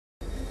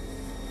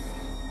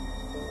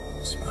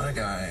Spy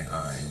guy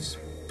eyes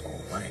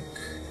blank.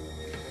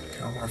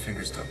 Calmar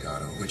fingers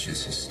Delgado, which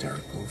is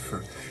hysterical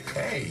for...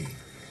 Hey!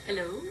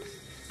 Hello?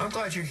 I'm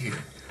glad you're here.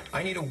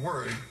 I need a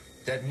word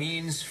that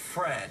means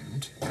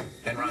friend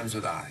and rhymes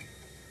with I.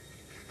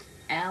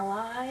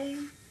 Ally?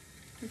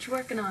 What you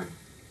working on?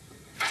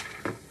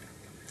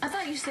 I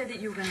thought you said that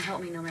you were going to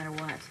help me no matter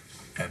what.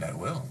 And I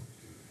will.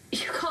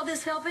 You call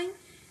this helping?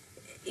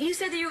 You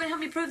said that you were going to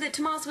help me prove that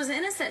Tomas was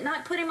innocent,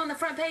 not put him on the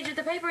front page of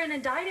the paper and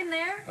indict him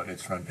there. But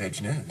it's front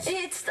page news.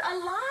 It's a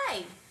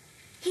lie.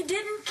 He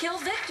didn't kill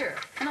Victor,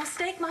 and I'll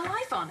stake my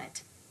life on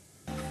it.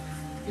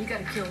 You got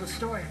to kill the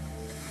story.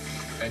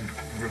 And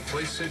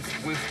replace it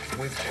with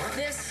what?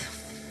 This,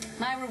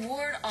 my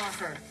reward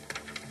offer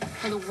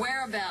for the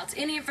whereabouts,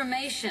 any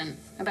information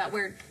about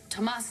where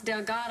Tomas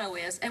Delgado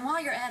is. And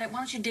while you're at it, why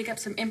don't you dig up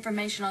some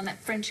information on that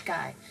French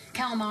guy,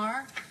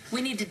 Calmar?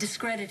 We need to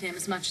discredit him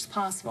as much as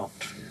possible.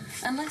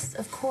 Unless,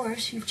 of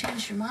course, you've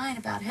changed your mind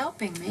about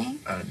helping me.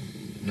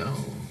 No.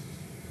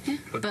 Yeah.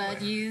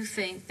 But you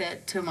think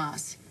that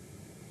Tomas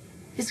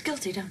is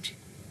guilty, don't you?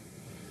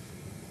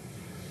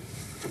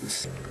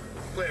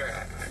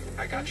 Blair,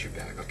 I got your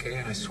back, okay?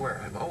 And I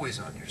swear, I'm always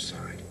on your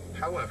side.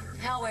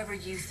 However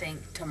you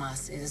think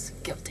Tomas is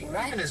guilty,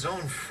 right? Even his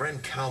own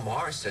friend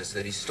Calmar says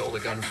that he stole a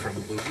gun from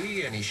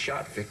Louis and he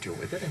shot Victor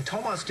with it. And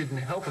Tomas didn't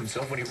help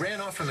himself when he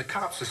ran off from the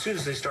cops as soon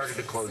as they started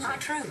to close It's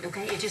not true,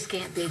 okay? It just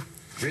can't be.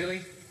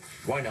 Really?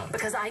 Why not?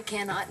 Because I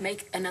cannot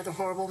make another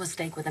horrible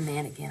mistake with a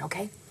man again,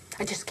 okay?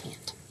 I just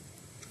can't.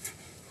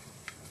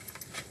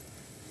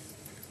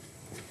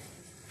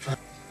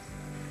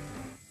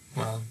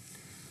 Well,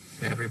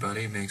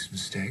 everybody makes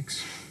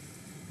mistakes.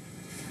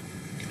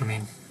 I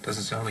mean,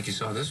 doesn't sound like you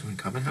saw this one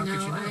coming. How could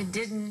you know? I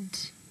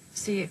didn't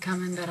see it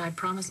coming, but I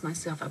promised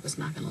myself I was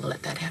not going to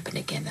let that happen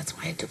again. That's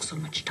why it took so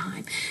much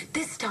time.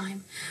 This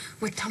time,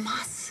 with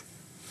Tomas,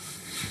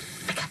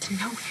 I got to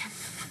know him.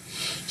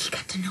 He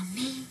got to know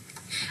me.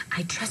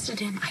 I trusted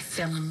him. I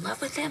fell in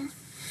love with him.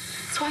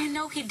 So I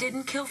know he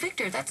didn't kill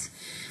Victor. That's...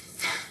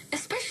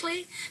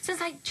 especially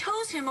since I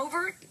chose him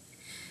over...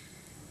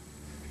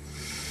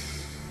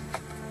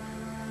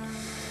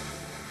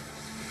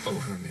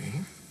 Over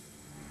me?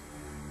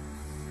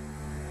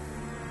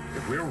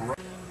 If we're right...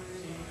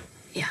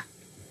 Yeah.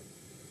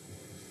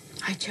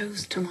 I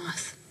chose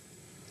Tomas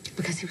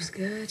because he was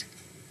good.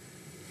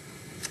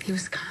 He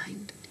was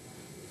kind.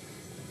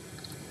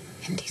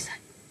 And decent.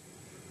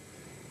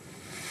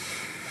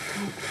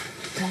 Don't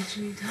touch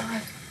me,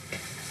 Todd.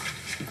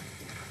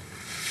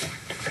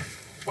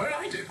 What did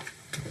I do?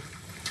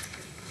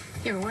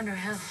 You ever wonder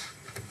how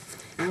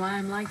and why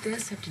I'm like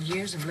this after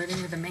years of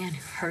living with a man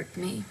who hurt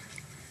me?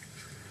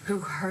 Who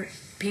hurt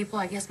people?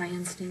 I guess my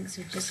instincts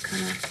are just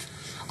kind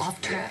of off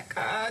track.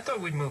 I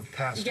thought we'd moved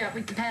past Yeah,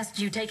 we passed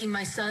you taking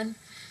my son,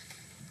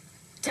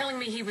 telling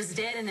me he was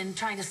dead, and then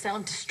trying to sell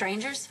him to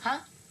strangers, huh?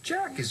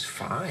 Jack is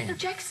fine. No,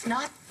 Jack's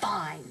not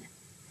fine.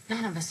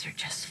 None of us are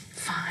just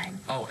fine.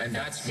 Oh, and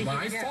that's See,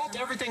 my yeah. fault?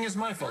 Everything is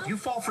my fault. You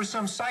fall for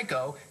some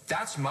psycho.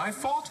 That's my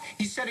fault?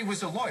 He said he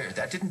was a lawyer.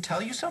 That didn't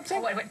tell you something?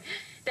 Oh, wait.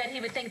 That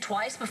he would think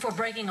twice before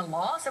breaking a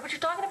law? Is that what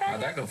you're talking about?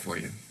 How'd that go for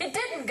you? It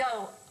didn't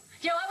go.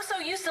 You know, I was so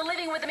used to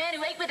living with a man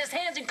who ate with his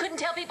hands and couldn't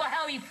tell people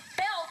how he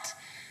felt.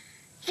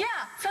 Yeah,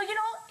 so, you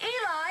know,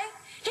 Eli,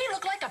 he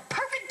looked like a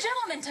perfect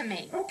gentleman to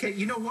me. Okay,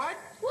 you know what?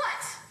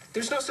 What?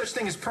 There's no such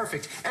thing as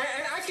perfect. And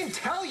I can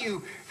tell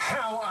you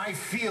how I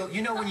feel.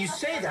 You know, when you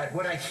say that,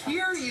 what I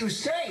hear you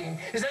saying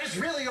is that it's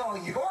really all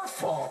your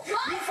fault. My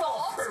you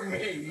fault? fall for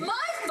me. My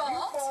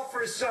fault? You fall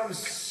for some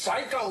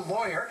psycho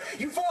lawyer.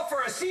 You fall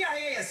for a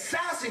CIA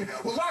assassin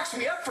who locks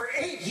me up for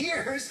 8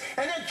 years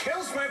and then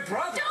kills my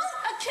brother.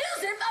 Don't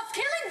accuse him of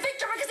killing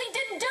Victor because he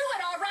didn't do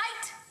it, all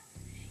right?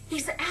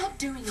 He's out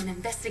doing an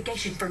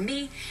investigation for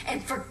me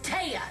and for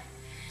Taya.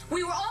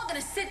 We were all going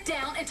to sit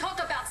down and talk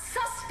about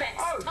suspects,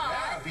 Oh, Todd.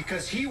 yeah,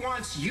 because he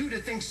wants you to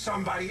think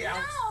somebody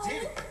else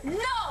did it.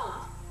 No!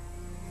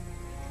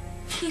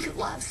 He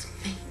loves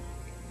me.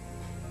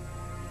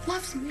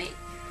 Loves me.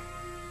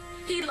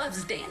 He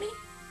loves Danny.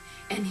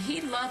 And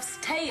he loves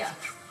Taya.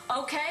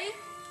 Okay?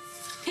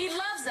 He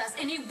loves us,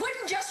 and he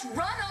wouldn't just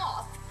run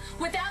off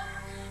without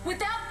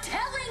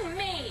telling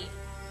me.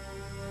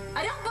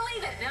 I don't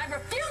believe it, and I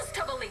refuse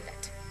to believe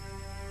it.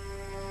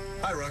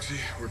 Hi, Roxy.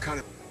 We're kind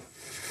of...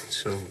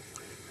 So,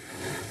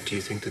 do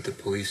you think that the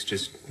police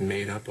just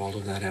made up all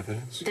of that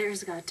evidence?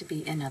 There's got to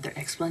be another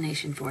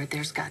explanation for it.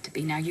 There's got to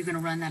be. Now, you going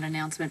to run that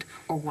announcement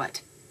or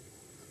what?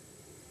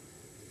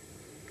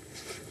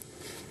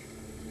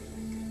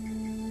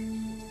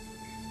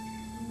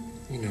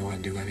 You know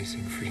I'd do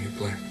anything for you,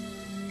 Blair.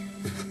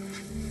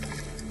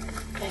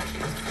 Thank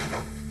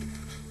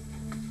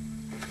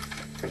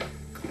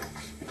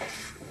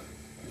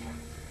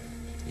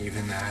you.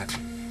 Even that.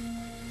 More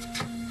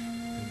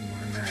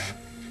than that.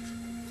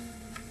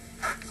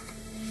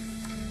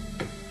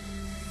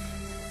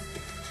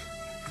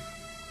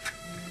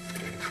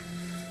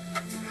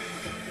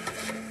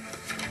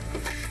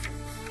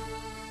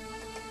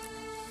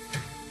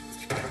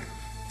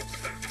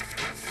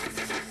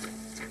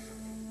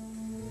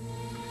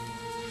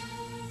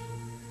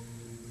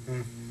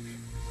 It's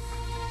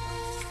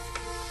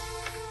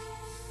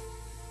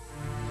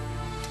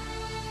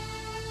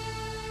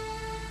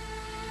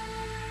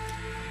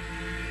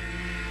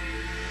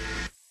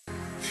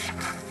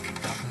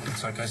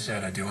like I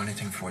said, I'd do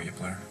anything for you,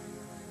 Blair.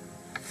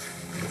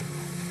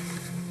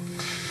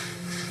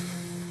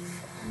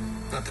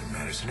 Not that it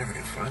matters. You're never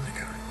gonna find the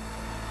guy.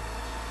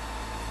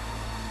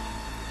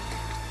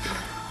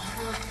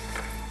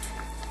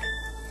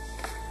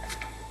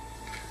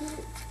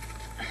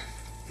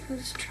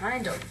 Who's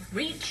trying to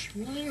reach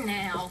me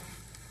now?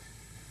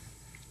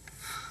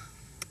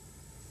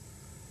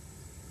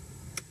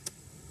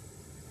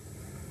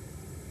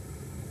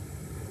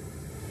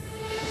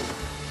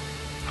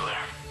 Blair.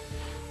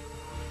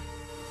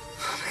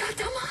 Oh my God,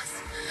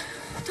 Tomas!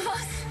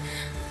 Tomas!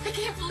 I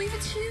can't believe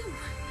it's you.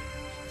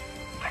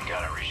 Thank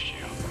God I reached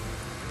you.